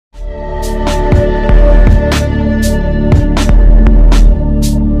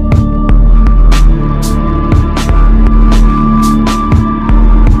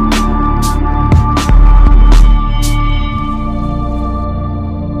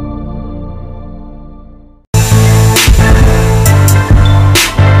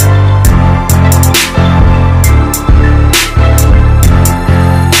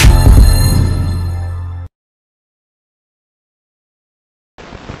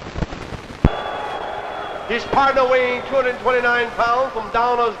His partner weighing 229 pounds from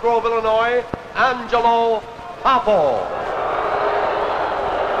Downers Grove, Illinois, Angelo Poffo.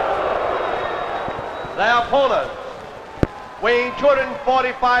 Their opponent, weighing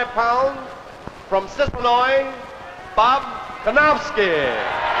 245 pounds from Illinois, Bob Konovsky.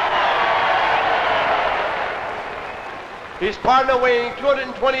 His partner weighing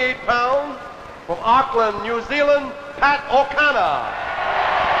 228 pounds from Auckland, New Zealand, Pat O'Connor.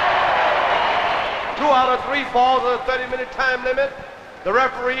 2 out of 3 falls at a 30-minute time limit. The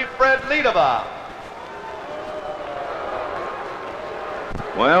referee, Fred Liederbach.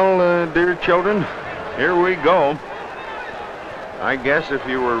 Well, dear children, here we go. I guess if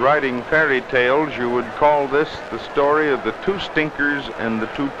you were writing fairy tales, you would call this the story of the 2 stinkers and the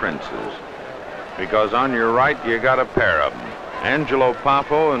 2 princes. Because on your right, you got a pair of them. Angelo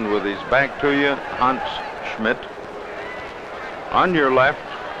Poffo, and with his back to you, Hans Schmidt. On your left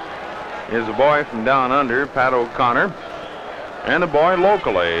is a boy from down under, Pat O'Connor, and a boy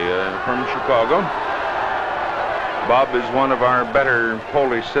locally from Chicago. Bob is one of our better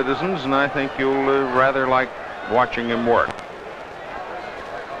Polish citizens, and I think you'll rather like watching him work.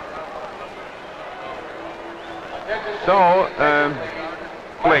 So,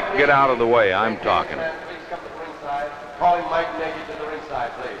 Flick, get out of the way. I'm talking. Calling Mike Nagy to the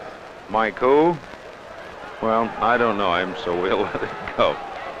ringside, please. Mike who? Well, I don't know him, so we'll let it go.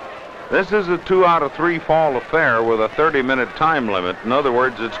 This is a 2 out of 3 fall affair with a 30-minute time limit. In other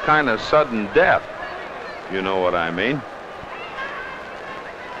words, it's kind of sudden death. You know what I mean.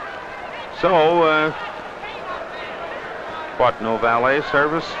 So, what, no valet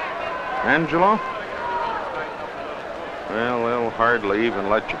service, Angelo? Well, they'll hardly even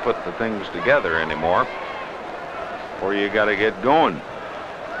let you put the things together anymore, or you got to get going.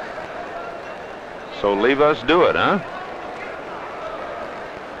 So leave us do it, huh?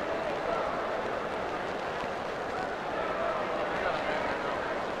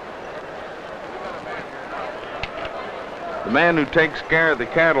 The man who takes care of the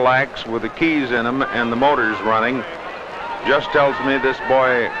Cadillacs with the keys in them and the motors running just tells me this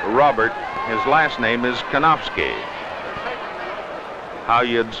boy, Robert, his last name is Konovsky. How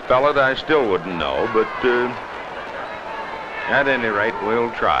you'd spell it, I still wouldn't know, but at any rate,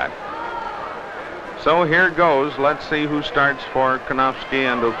 we'll try. So here goes. Let's see who starts for Konovsky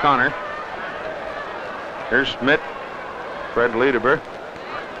and O'Connor. Here's Schmidt, Fred Liederbach.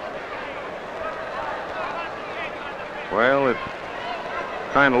 Well, it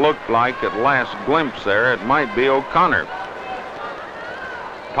kind of looked like at last glimpse there it might be O'Connor.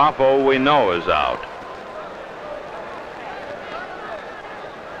 Poffo, we know, is out.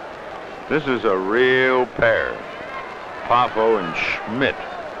 This is a real pair, Poffo and Schmidt.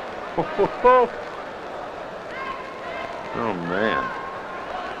 Oh, man.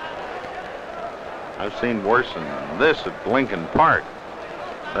 I've seen worse than this at Lincoln Park.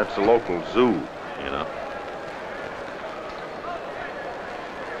 That's the local zoo, you know.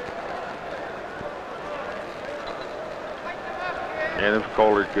 And if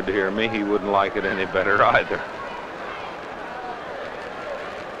Kohler could hear me, he wouldn't like it any better either.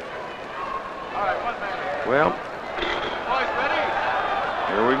 Well,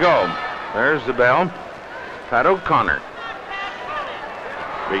 here we go. There's the bell. Pat O'Connor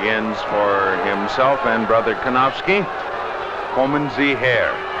begins for himself and brother Konovsky. Kommen Sie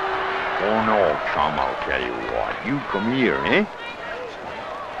her. Oh no, chum, I'll tell you what. You come here, eh?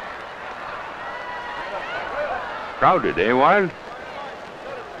 Crowded, eh, Wild?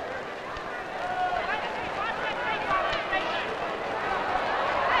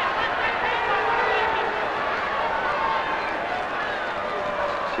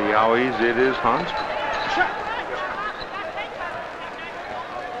 See how easy it is, Hans?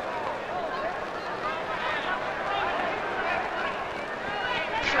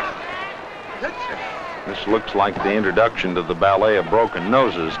 This looks like the introduction to the ballet of broken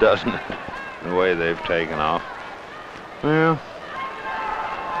noses, doesn't it? The way they've taken off. Well,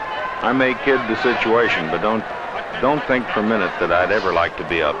 I may kid the situation, but don't think for a minute that I'd ever like to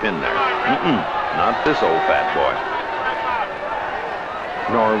be up in there. Not this old fat boy.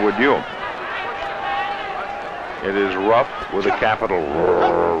 Nor would you. It is rough with a capital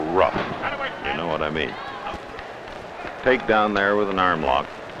rough. You know what I mean. Take down there with an arm lock.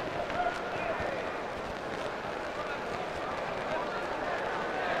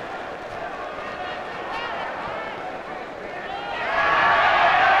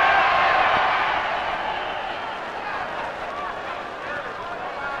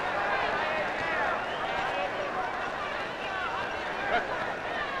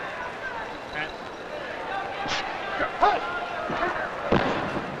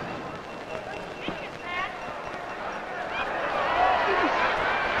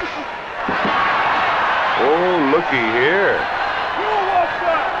 rookie here.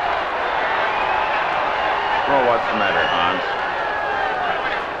 Oh, what's the matter, Hans?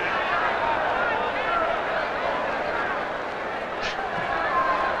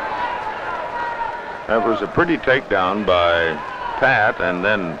 That was a pretty takedown by Pat, and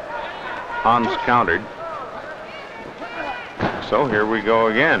then Hans countered. So here we go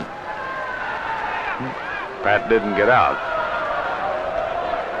again. Pat didn't get out.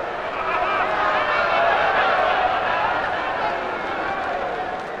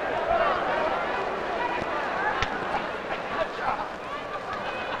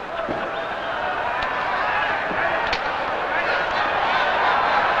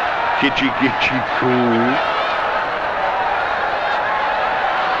 Kitchy cool.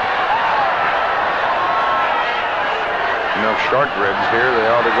 Enough short ribs here, they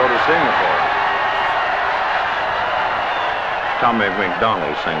ought to go to Singapore. Tommy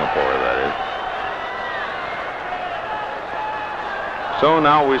McDonald, Singapore, that is. So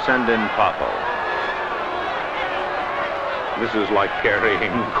now we send in Poffo. This is like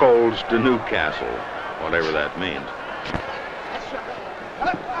carrying coals to Newcastle, whatever that means.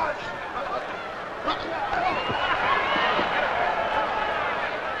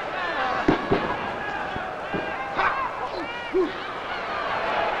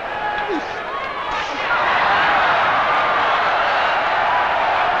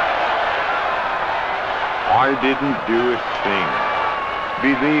 I didn't do a thing.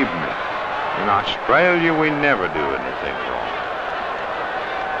 Believe me, in Australia we never do anything wrong.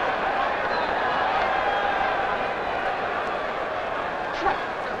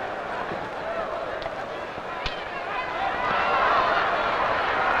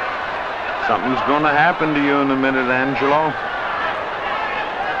 Something's going to happen to you in a minute, Angelo.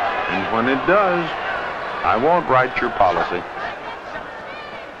 And when it does, I won't write your policy.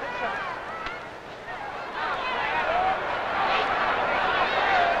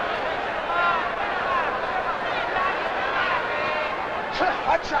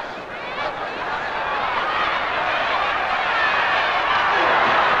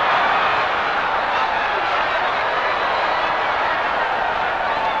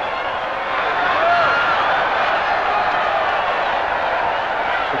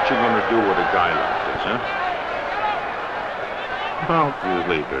 Do with a guy like this, huh? Well, you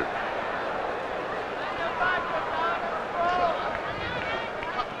leave it.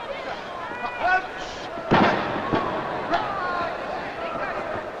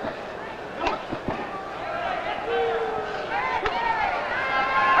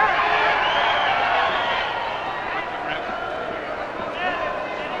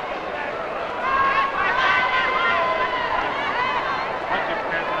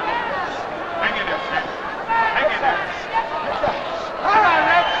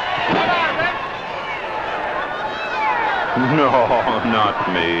 No, not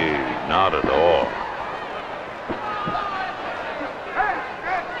me. Not at all.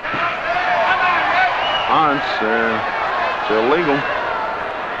 Hans, it's illegal.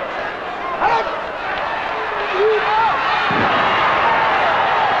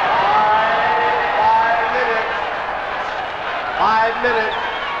 Five minutes.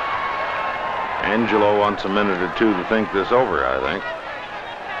 Angelo wants a minute or two to think this over, I think.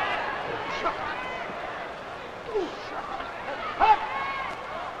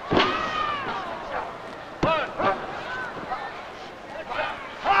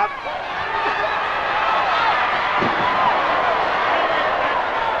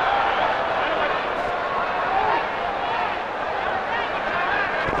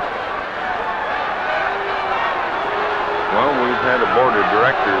 Board of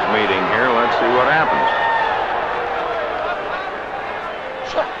directors meeting here. Let's see what happens.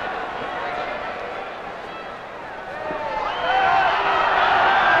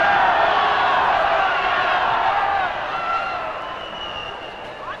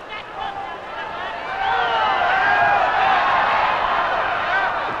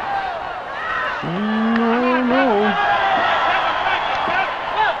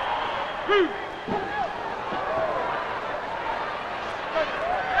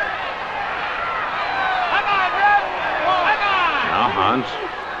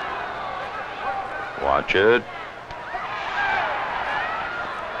 Watch it.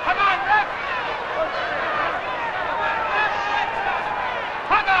 Come on, Rep!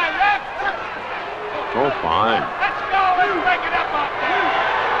 Come on, Rep! Oh, fine. Let's go! Let's break it up! Come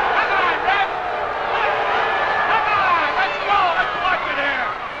on, Rep! Come on! Let's go! Let's watch it here!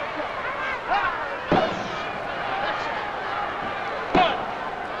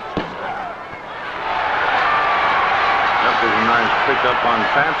 That was a nice pickup on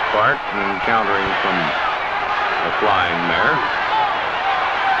Pat's part and countering from a flying mare.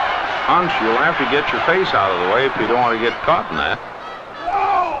 Hunch, you'll have to get your face out of the way if you don't want to get caught in that.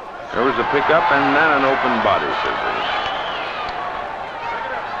 There was a pickup and then an open body scissors.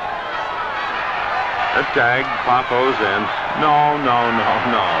 A tag, Poffo's in. No,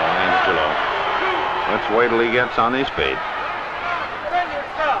 Angelo. Let's wait till he gets on his feet.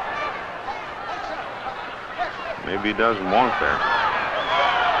 Maybe he doesn't want there.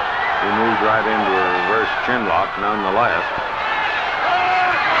 He moved right into a reverse chin lock nonetheless.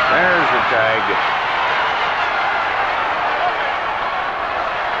 There's the tag.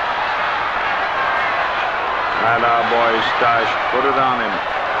 Atta boy, Stash, put it on him.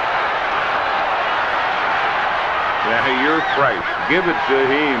 Yeah, you're fresh. Give it to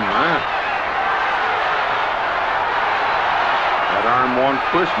him, huh? That arm won't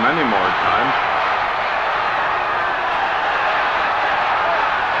twist many more times.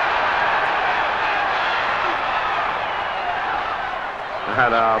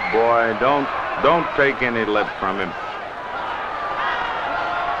 Atta boy, don't take any lip from him.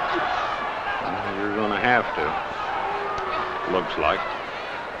 You're gonna have to. Looks like.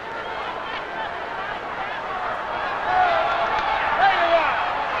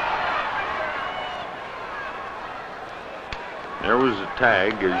 There was a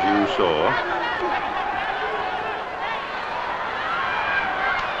tag, as you saw.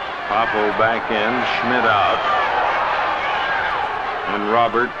 Poffo back in, Schmidt out. And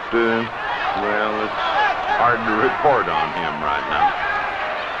Robert, well, it's hard to report on him right now.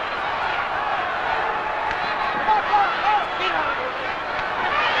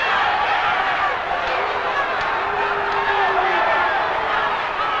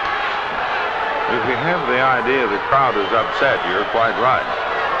 If you have the idea the crowd is upset, you're quite right.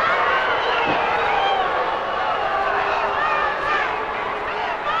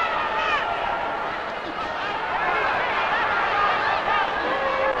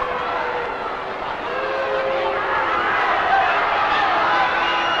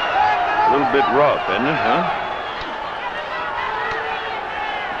 A little bit rough, isn't it, huh?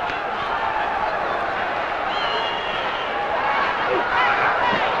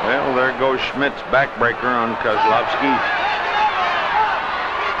 Well, there goes Schmidt's backbreaker on Kozlowski.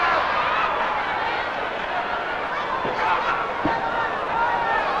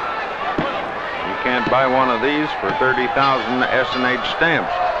 You can't buy one of these for 30,000 S&H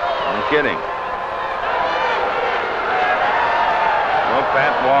stamps. I'm kidding. Well,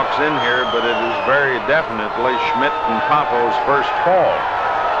 Pat walks in here, but it is very definitely Schmidt and Poffo's first fall.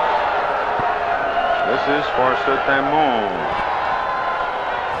 This is for Southamon.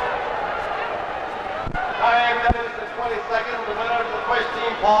 The winner of the first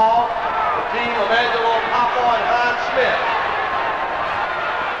team, Paul, the team of Angelo, Poffo, and Hans Schmidt.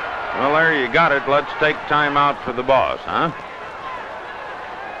 Well, there you got it. Let's take time out for the boss, huh?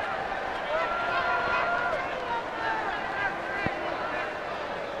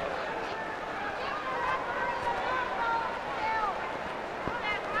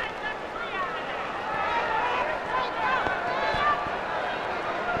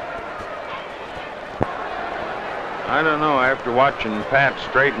 I don't know, after watching Pat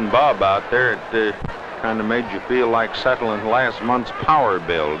straighten Bob out there, it kind of made you feel like settling last month's power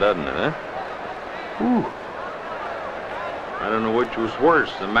bill, doesn't it, huh? Whew. I don't know which was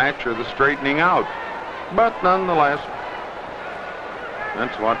worse, the match or the straightening out. But nonetheless,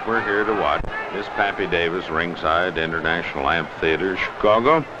 that's what we're here to watch. This Pappy Davis, ringside, International Amphitheater,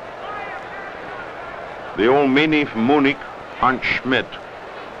 Chicago. The old meanie from Munich, Hans Schmidt,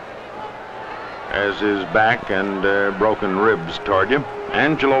 as his back and broken ribs toward you.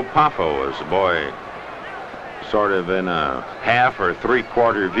 Angelo Poffo is a boy sort of in a half or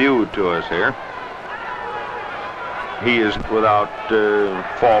three-quarter view to us here. He is without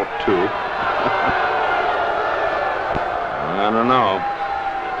fault, too. I don't know.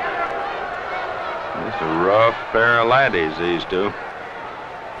 It's a rough pair of laddies, these two.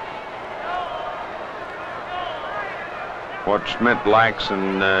 What Schmidt lacks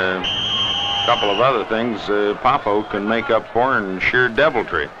in a couple of other things, Poffo can make up for in sheer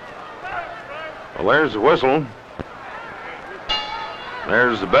deviltry. Well, there's the whistle.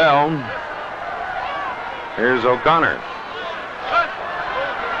 There's the bell. Here's O'Connor.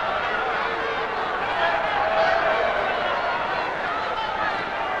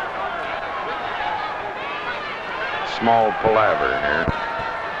 Small palaver here.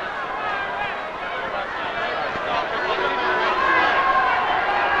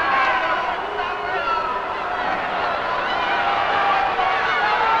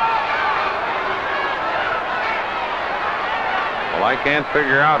 Well, I can't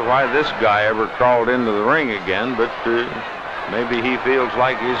figure out why this guy ever crawled into the ring again, but maybe he feels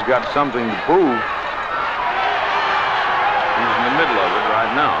like he's got something to prove. He's in the middle of it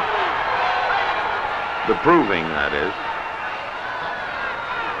right now. The proving, that is.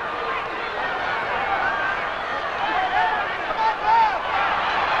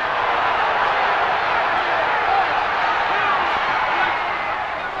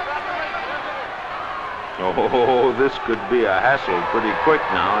 Oh, this could be a hassle pretty quick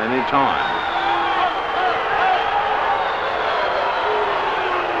now, any time.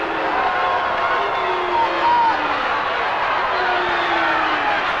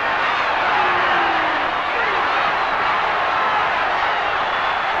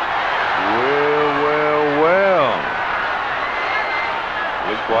 Well.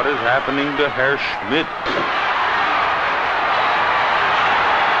 Look what is happening to Herr Schmidt.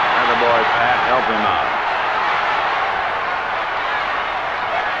 Attaboy, Pat, help him out.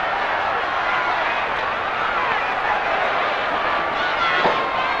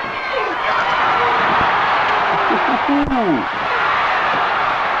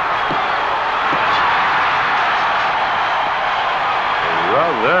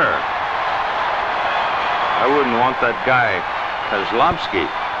 Well, there. I wouldn't want that guy, Kozlowski,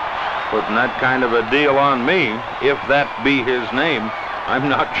 putting that kind of a deal on me, if that be his name. I'm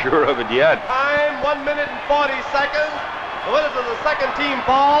not sure of it yet. Time, 1 minute and 40 seconds. The winners of the second team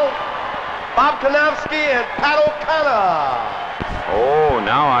fall, Bob Konovsky and Pat O'Connor. Oh,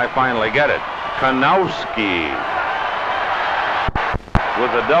 now I finally get it. Konovsky.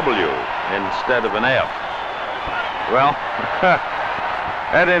 With a W instead of an F. Well,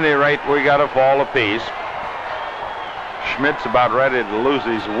 at any rate, we got a fall apiece. Schmidt's about ready to lose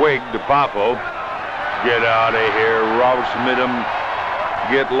his wig to Poffo. Get out of here, Rob Schmidt,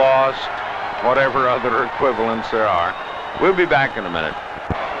 get lost, whatever other equivalents there are. We'll be back in a minute.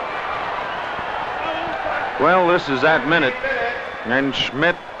 Well, this is that minute, and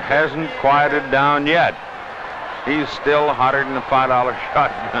Schmidt hasn't quieted down yet. He's still hotter than a $5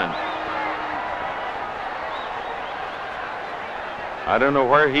 shotgun. I don't know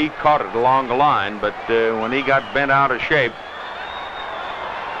where he caught it along the line, but when he got bent out of shape,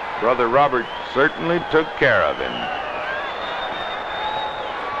 Brother Robert certainly took care of him.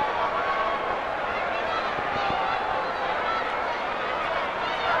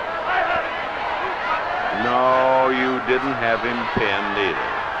 No, you didn't have him pinned either.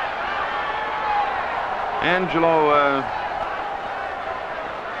 Angelo,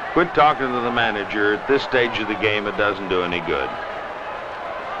 quit talking to the manager. At this stage of the game, it doesn't do any good.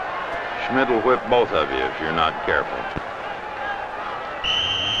 Schmidt will whip both of you if you're not careful.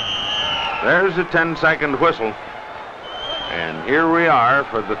 There's a 10-second whistle. And here we are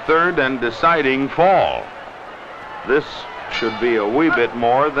for the third and deciding fall. This should be a wee bit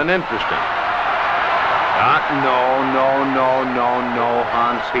more than interesting. No,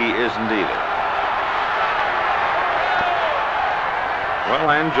 Hans, he isn't either. Well,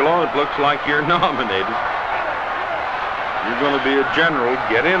 Angelo, it looks like you're nominated. You're going to be a general.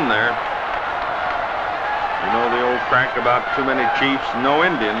 Get in there. You know the old crack about too many chiefs, no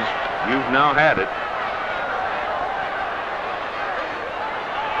Indians. You've now had it.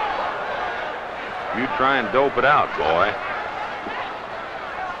 You try and dope it out, boy.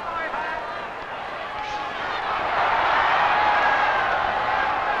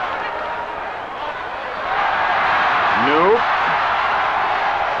 Nope.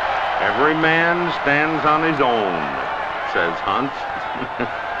 Every man stands on his own, says Hunt.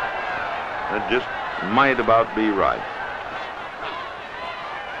 That just might about be right.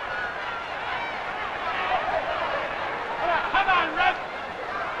 Come on, Ref.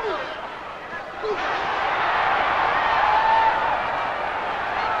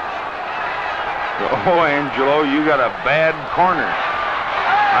 Oh, Angelo, you got a bad corner.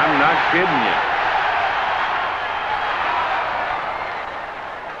 I'm not kidding you.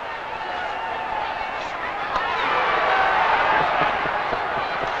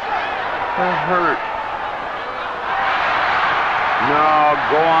 That hurt. No,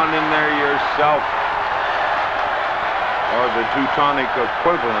 go on in there yourself. Or the Teutonic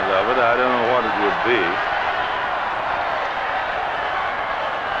equivalent of it. I don't know what it would be.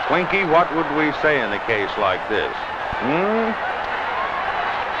 Clinky, what would we say in a case like this?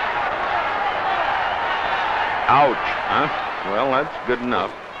 Ouch, huh? Well, that's good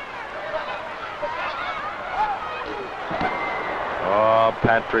enough. Oh,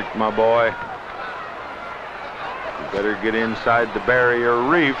 Patrick, my boy. You better get inside the barrier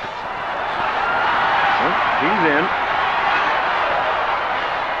reef. Oh, he's in.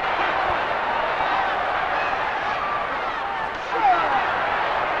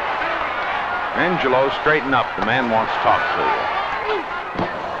 Angelo, straighten up. The man wants to talk to you.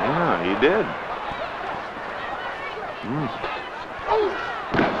 Yeah, he did.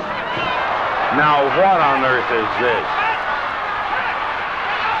 Now, what on earth is this?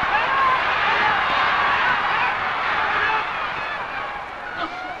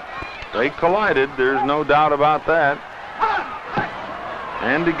 They collided, there's no doubt about that.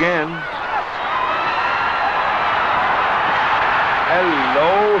 And again.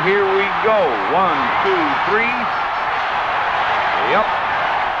 Hello, here we go. 1, 2, 3. Yep.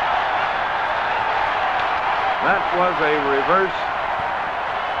 That was a reverse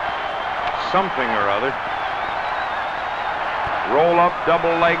something or other. Roll up,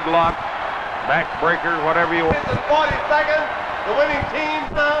 double leg lock, backbreaker, whatever you want. 40 seconds, the winning team,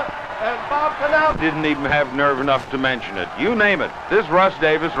 and Bob Konovsky didn't even have nerve enough to mention it. You name it. This Russ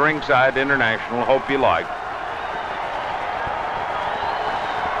Davis Ringside International. Hope you like.